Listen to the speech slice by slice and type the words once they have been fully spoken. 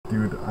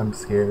Dude, I'm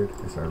scared.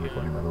 I started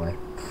recording, by the way.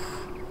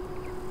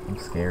 I'm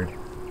scared.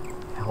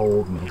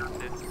 Hold me.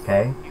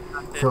 Okay?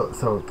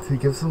 So to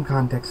give some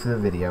context to the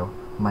video,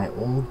 my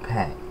old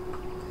pet,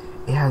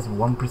 it has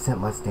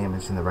 1% less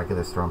damage than the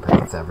regular storm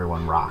pets that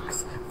everyone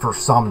rocks. For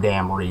some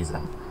damn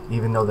reason.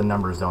 Even though the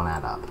numbers don't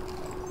add up.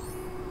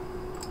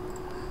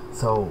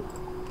 So,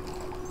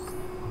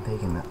 I'm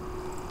taking it.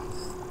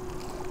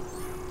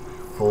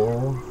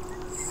 Full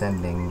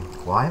sending.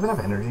 Will I have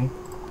enough energy?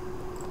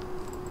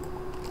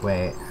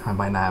 Wait, I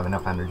might not have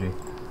enough energy.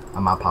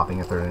 I'm not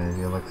popping a third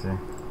energy elixir.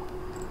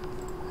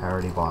 I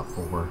already bought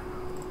 4.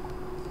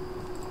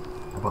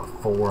 I bought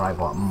 4, I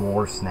bought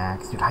more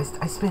snacks. Dude, I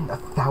spent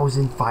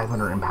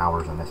 1,500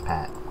 empowers on this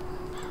pet.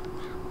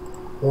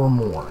 Or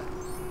more.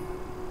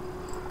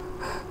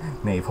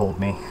 Maeve, hold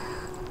me.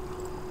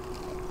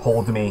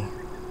 Hold me.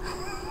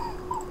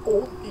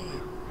 Hold me.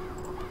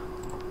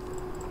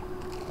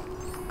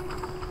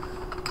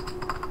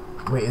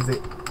 Wait, is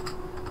it...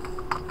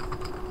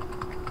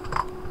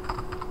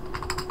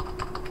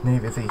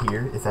 Maeve, is it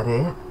here? Is that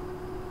it?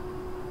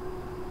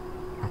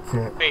 That's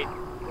it.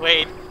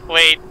 Wait.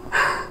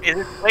 Is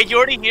it? Wait, you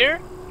already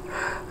here?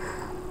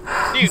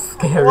 Dude, I'm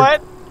scared.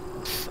 what?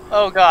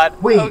 Oh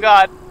god. Wait. Oh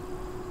god.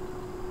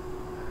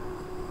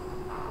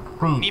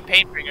 Wait. Need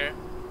Painbringer.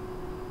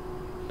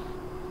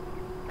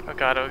 Oh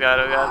god.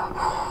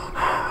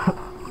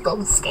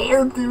 I'm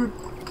scared, dude.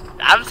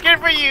 I'm scared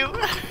for you.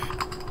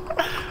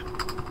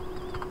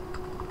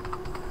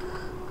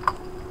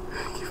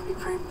 Give me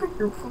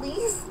Painbringer,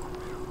 please.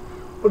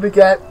 What'd I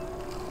get?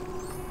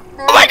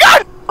 Oh my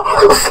god!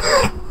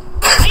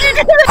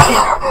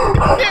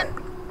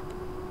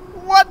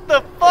 What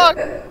the fuck?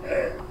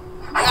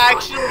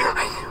 Actually,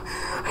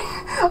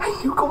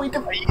 I knew going to...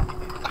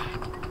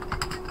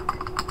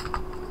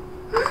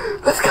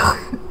 Let's go.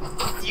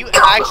 you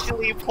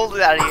actually pulled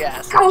it out of your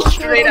ass.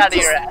 Straight out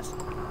of your ass.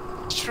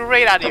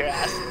 Straight out of your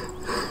ass.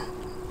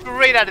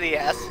 Straight out of the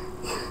ass.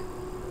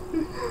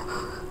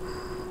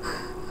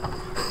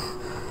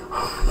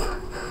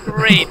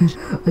 Great.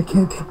 I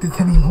can't take this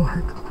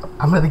anymore.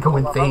 I'm gonna go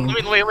insane.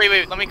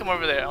 Wait. Let me come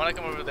over there. I wanna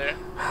come over there.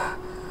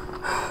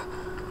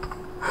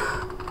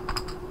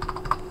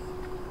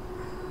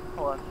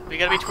 Hold on. We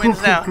gotta be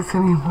twins now. I can't take this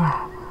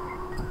anymore.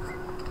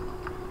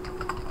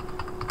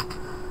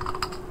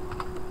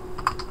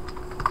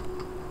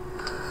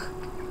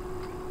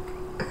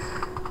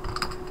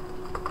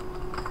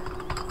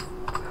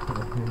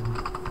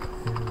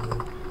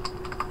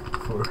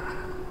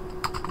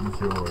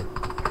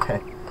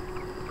 Okay.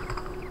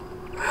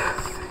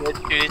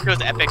 Dude, it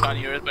shows epic on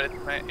yours, but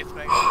it's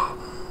my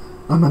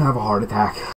I'm gonna have a heart attack.